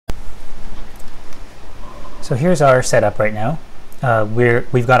So here's our setup right now.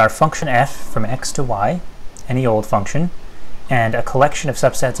 We've got our function f from x to y, any old function, and a collection of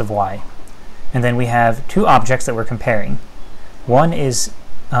subsets of y. And then we have two objects that we're comparing. One is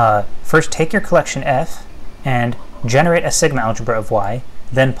first take your collection f and generate a sigma algebra of y,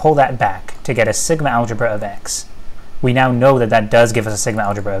 then pull that back to get a sigma algebra of x. We now know that that does give us a sigma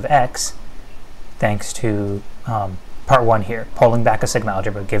algebra of x, thanks to part one here. Pulling back a sigma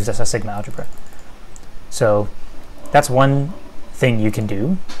algebra gives us a sigma algebra. So that's one thing you can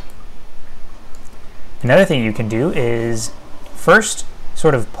do. Another thing you can do is first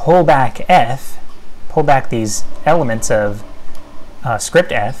sort of pull back f, pull back these elements of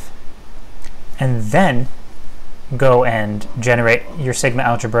script f, and then go and generate your sigma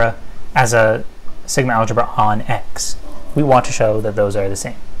algebra as a sigma algebra on x. We want to show that those are the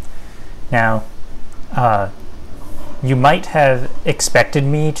same. Now, you might have expected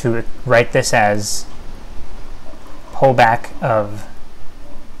me to write this as pullback of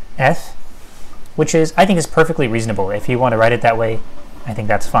f, which I think is perfectly reasonable. If you want to write it that way, I think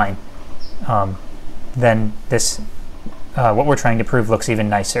that's fine. Then this, what we're trying to prove looks even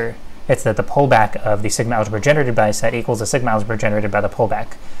nicer. It's that the pullback of the sigma algebra generated by a set equals the sigma algebra generated by the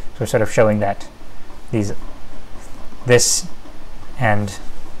pullback. So we're sort of showing that this and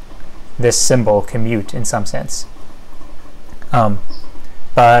this symbol commute in some sense.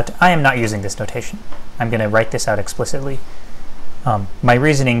 But I am not using this notation. I'm going to write this out explicitly. My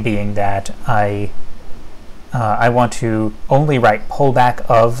reasoning being that I want to only write pullback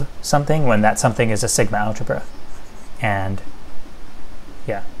of something when that something is a sigma algebra. And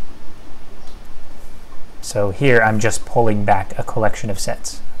yeah. So here I'm just pulling back a collection of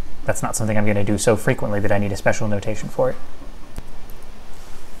sets. That's not something I'm going to do so frequently that I need a special notation for it.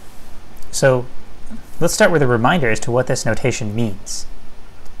 So let's start with a reminder as to what this notation means.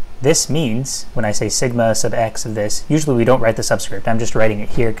 This means, when I say sigma sub x of this, usually we don't write the subscript. I'm just writing it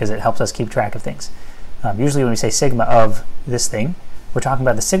here because it helps us keep track of things. Usually when we say sigma of this thing, we're talking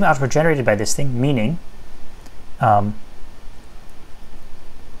about the sigma algebra generated by this thing, meaning, so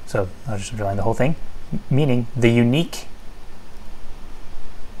I'll just underline the whole thing, meaning the unique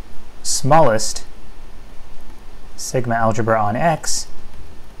smallest sigma algebra on x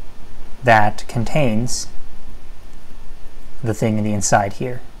that contains the thing in the inside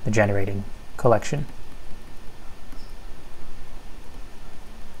here, the generating collection.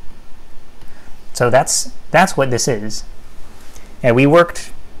 So that's what this is. And we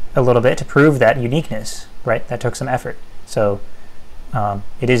worked a little bit to prove that uniqueness, right? That took some effort. So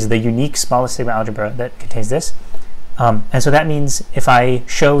it is the unique smallest sigma algebra that contains this. And so that means if I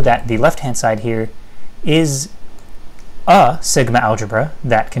show that the left-hand side here is a sigma algebra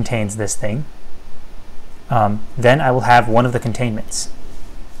that contains this thing, then I will have one of the containments.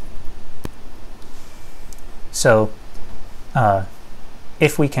 So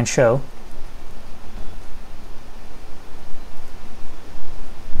if we can show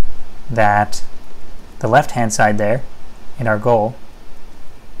that the left-hand side there in our goal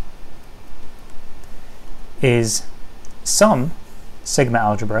is some sigma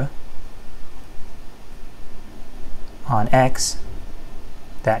algebra on x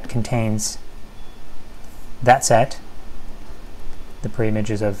that contains that set, the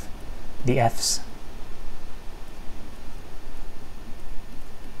preimages of the f's,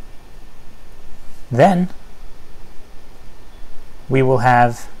 then we will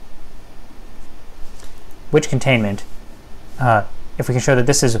have which containment? If we can show that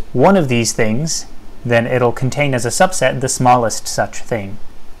this is one of these things, then it'll contain as a subset the smallest such thing.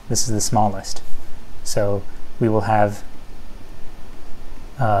 This is the smallest. So we will have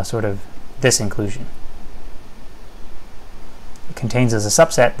sort of this inclusion. It contains as a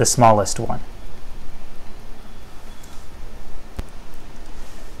subset the smallest one.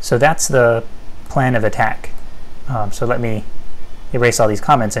 So that's the plan of attack. So let me erase all these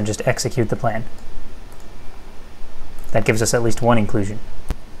comments and just execute the plan. That gives us at least one inclusion.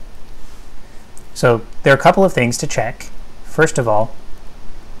 So there are a couple of things to check. First of all,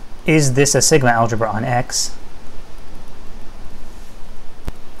 is this a sigma algebra on x?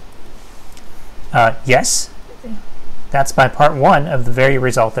 Yes. That's by part one of the very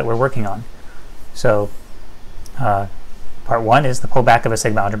result that we're working on. So part one is the pullback of a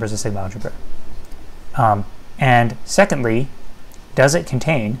sigma algebra is a sigma algebra. And secondly, does it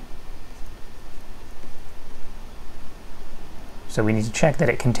contain? So we need to check that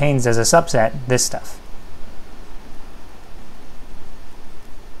it contains as a subset this stuff.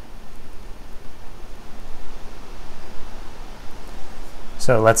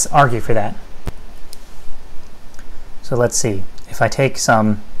 So let's argue for that. So let's see. If I take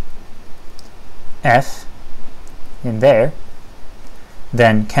some f in there,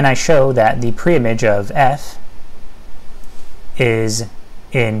 then can I show that the preimage of f is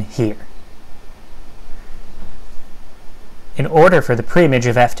in here? In order for the preimage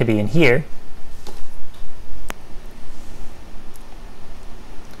of f to be in here,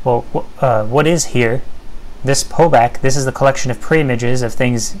 well, what is here? This pullback, this is the collection of preimages of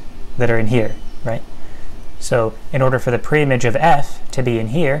things that are in here, right? So in order for the preimage of f to be in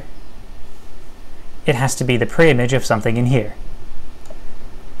here, it has to be the preimage of something in here.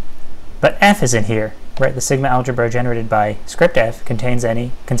 But f is in here, right? The sigma algebra generated by script f contains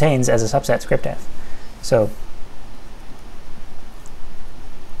as a subset script f. So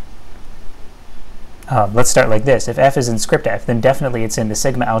let's start like this. If f is in script f, then definitely it's in the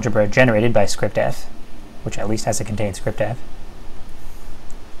sigma algebra generated by script f, which at least has to contain script f.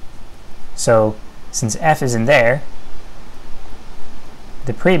 So since f is in there,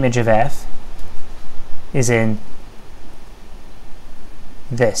 the preimage of f is in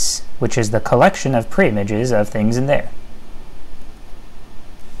this, which is the collection of preimages of things in there.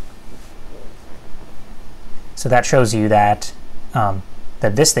 So that shows you that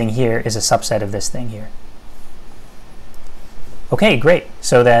that this thing here is a subset of this thing here. Okay, great.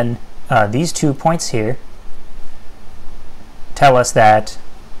 So then these 2 points here tell us that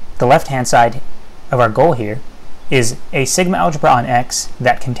the left-hand side of our goal here is a sigma algebra on X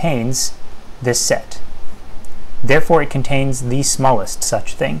that contains this set. Therefore, it contains the smallest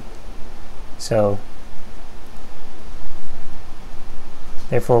such thing. So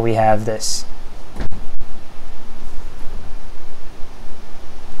therefore, we have this.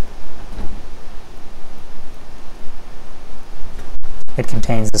 It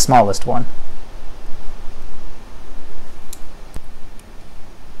contains the smallest one.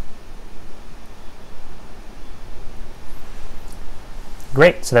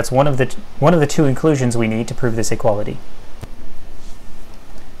 Great, so that's one of the 2 inclusions we need to prove this equality.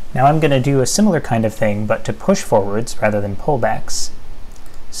 Now I'm going to do a similar kind of thing, but to push forwards rather than pullbacks.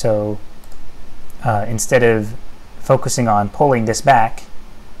 So instead of focusing on pulling this back,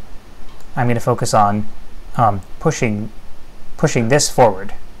 I'm going to focus on pushing this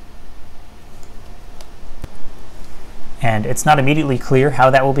forward. And it's not immediately clear how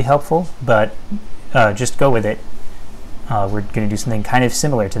that will be helpful, but just go with it. We're going to do something kind of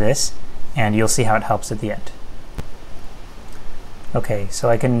similar to this, and you'll see how it helps at the end. Okay, so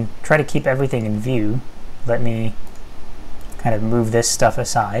I can try to keep everything in view. Let me kind of move this stuff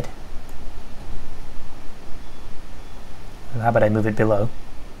aside. How about I move it below?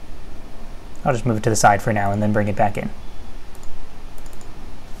 I'll just move it to the side for now and then bring it back in.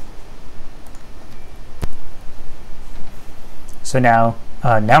 So now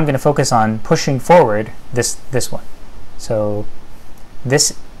I'm going to focus on pushing forward this one. So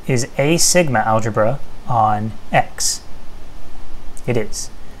this is a sigma algebra on X. It is.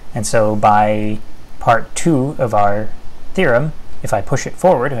 And so by part 2 of our theorem, if I push it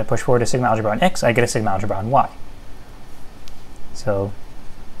forward, if I push forward a sigma algebra on X, I get a sigma algebra on Y. So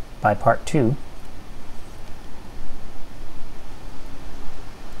by part 2,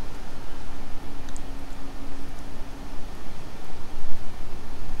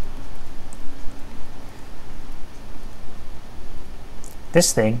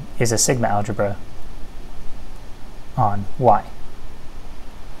 this thing is a sigma algebra on Y.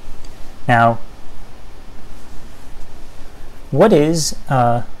 Now, what is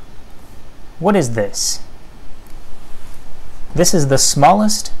this? This is the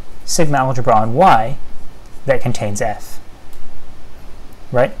smallest sigma algebra on Y that contains F.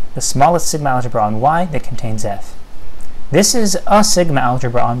 Right? The smallest sigma algebra on Y that contains F. This is a sigma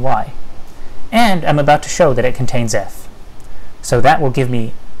algebra on Y. And I'm about to show that it contains F. So that will give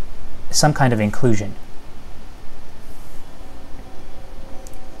me some kind of inclusion.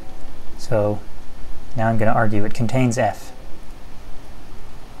 So now I'm going to argue it contains F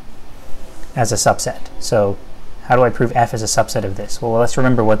as a subset. So how do I prove F is a subset of this? Well, let's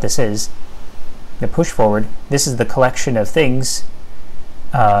remember what this is. The push forward, this is the collection of things,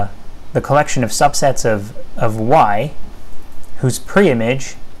 the collection of subsets of Y whose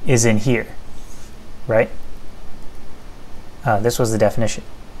preimage is in here, right? This was the definition.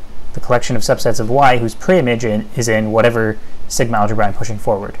 The collection of subsets of Y whose preimage is in whatever sigma algebra I'm pushing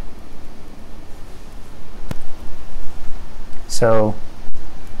forward. So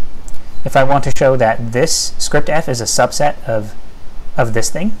if I want to show that this script F is a subset of this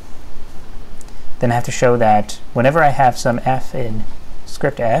thing, then I have to show that whenever I have some F in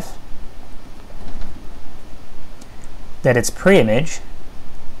script F, that its preimage,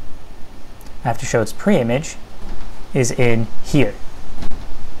 I have to show its preimage is in here,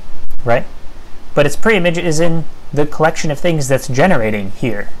 right? But its preimage is in the collection of things that's generating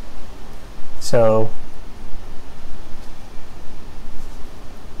here. So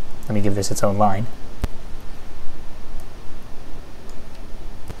let me give this its own line.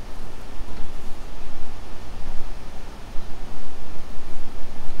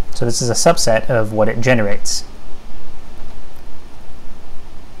 So this is a subset of what it generates.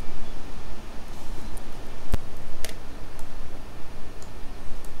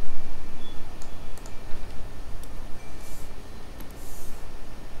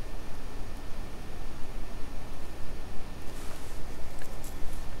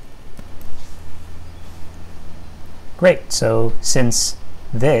 Great, so since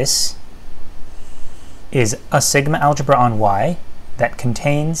this is a sigma algebra on Y that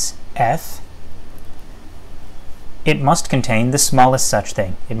contains F, it must contain the smallest such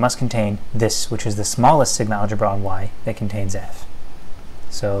thing. It must contain this, which is the smallest sigma algebra on Y that contains F.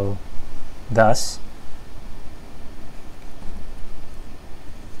 So thus,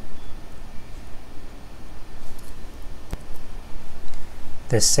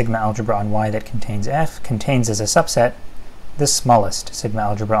 this sigma algebra on Y that contains F contains as a subset the smallest sigma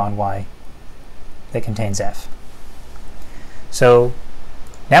algebra on Y that contains F. So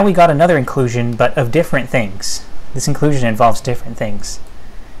now we got another inclusion, but of different things. This inclusion involves different things.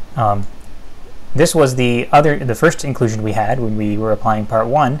 This was the first inclusion we had when we were applying part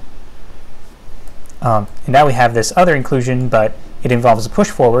 1. And now we have this other inclusion, but it involves a push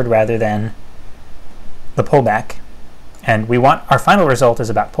forward rather than the pullback. And we want our final result is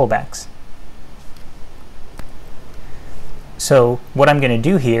about pullbacks. So what I'm going to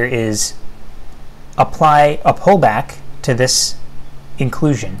do here is apply a pullback to this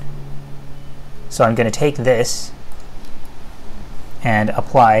inclusion. So I'm going to take this and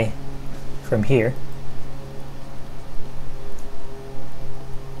apply from here.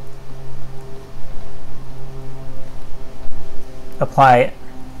 Apply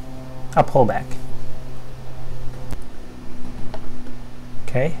a pullback.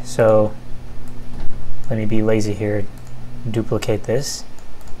 Okay, so let me be lazy here, duplicate this,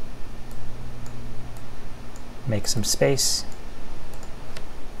 make some space,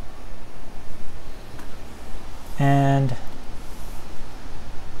 and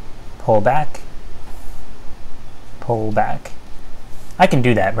pull back, pull back. I can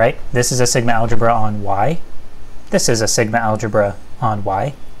do that, right? This is a sigma algebra on Y. This is a sigma algebra on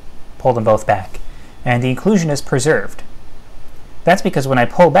Y. Pull them both back. And the inclusion is preserved. That's because when I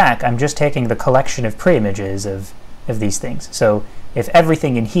pull back, I'm just taking the collection of preimages of these things. So if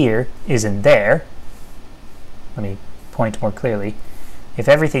everything in here is in there, let me point more clearly. If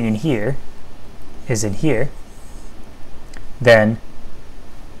everything in here is in here, then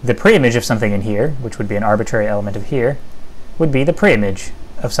the preimage of something in here, which would be an arbitrary element of here, would be the preimage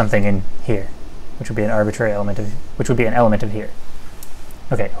of something in here, which would be an arbitrary element of, which would be an element of here.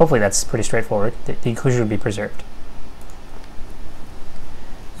 Okay, hopefully that's pretty straightforward. The inclusion would be preserved.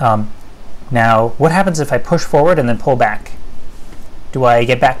 Now, what happens if I push forward and then pull back? Do I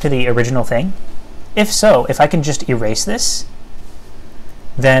get back to the original thing? If so, if I can just erase this,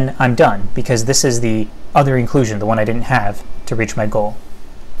 then I'm done, because this is the other inclusion, the one I didn't have to reach my goal.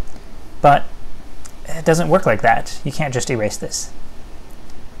 But it doesn't work like that. You can't just erase this.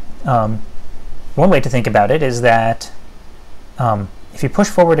 One way to think about it is that if you push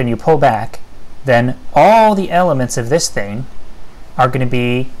forward and you pull back, then all the elements of this thing are going to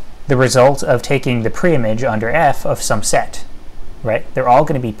be the result of taking the preimage under F of some set, right? They're all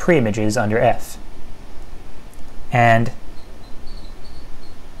going to be preimages under F. And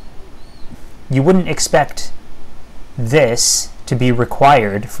you wouldn't expect this to be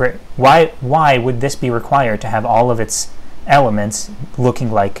required for, why would this be required to have all of its elements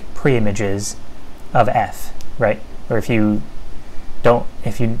looking like preimages of F, right? Or if you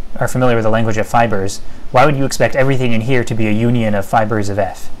are familiar with the language of fibers, why would you expect everything in here to be a union of fibers of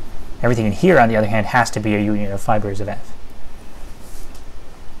F? Everything in here, on the other hand, has to be a union of fibers of F.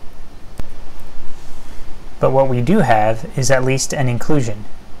 But what we do have is at least an inclusion.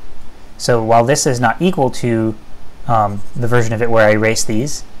 So while this is not equal to the version of it where I erase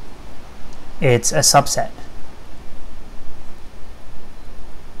these, it's a subset.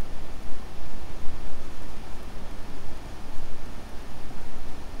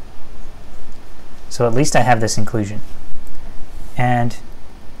 So at least I have this inclusion. And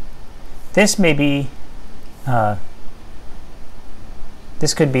this may be,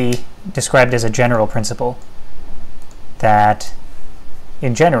 this could be described as a general principle that,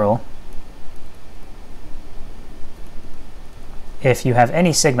 in general, if you have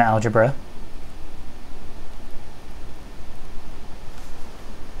any sigma algebra,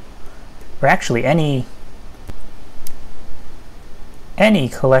 or actually any any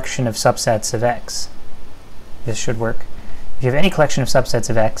collection of subsets of X, this should work. If you have any collection of subsets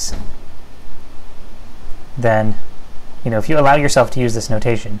of X, then, if you allow yourself to use this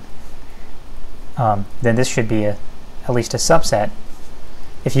notation, then this should be at least a subset.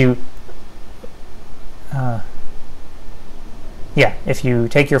 If you if you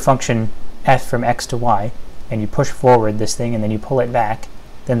take your function f from x to y and you push forward this thing and then you pull it back,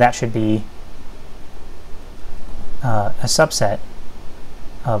 then that should be a subset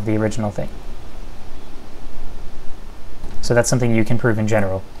of the original thing. So that's something you can prove in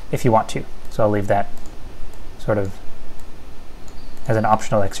general if you want to. So I'll leave that sort of as an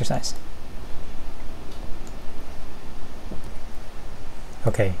optional exercise.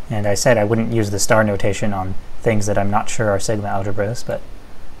 Okay, and I said I wouldn't use the star notation on things that I'm not sure are sigma algebras, but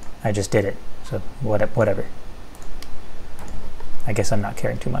I just did it, so whatever. I guess I'm not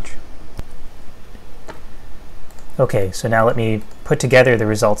caring too much. Okay, so now let me put together the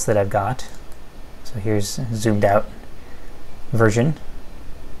results that I've got. So here's a zoomed out version.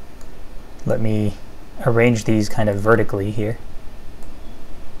 Let me arrange these kind of vertically here.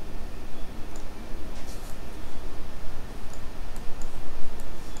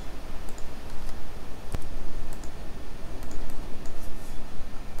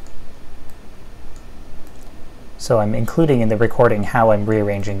 So I'm including in the recording how I'm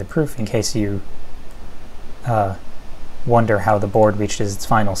rearranging the proof in case you wonder how the board reached its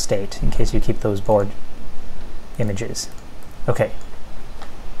final state, in case you keep those board images. Okay.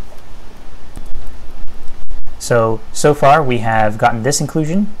 So far we have gotten this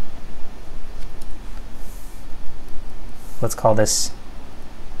inclusion. Let's call this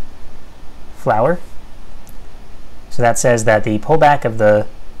flower. So that says that the pullback of the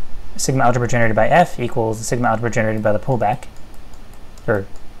sigma algebra generated by f equals the sigma algebra generated by the pullback, or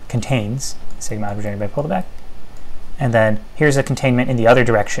contains sigma algebra generated by pullback. And then here's a containment in the other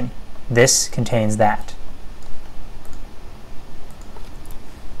direction. This contains that.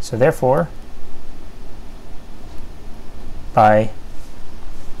 So therefore, by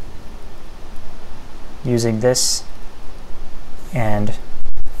using this and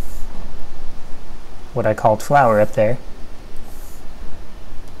what I called flower up there,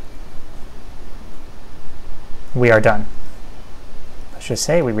 we are done. Let's just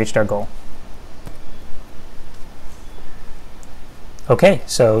say we reached our goal. Okay,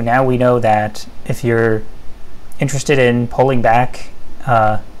 so now we know that if you're interested in pulling back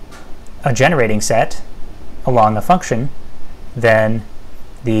a generating set along a function, then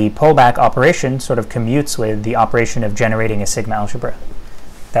the pullback operation sort of commutes with the operation of generating a sigma algebra.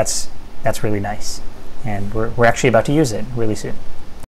 That's really nice, and we're actually about to use it really soon.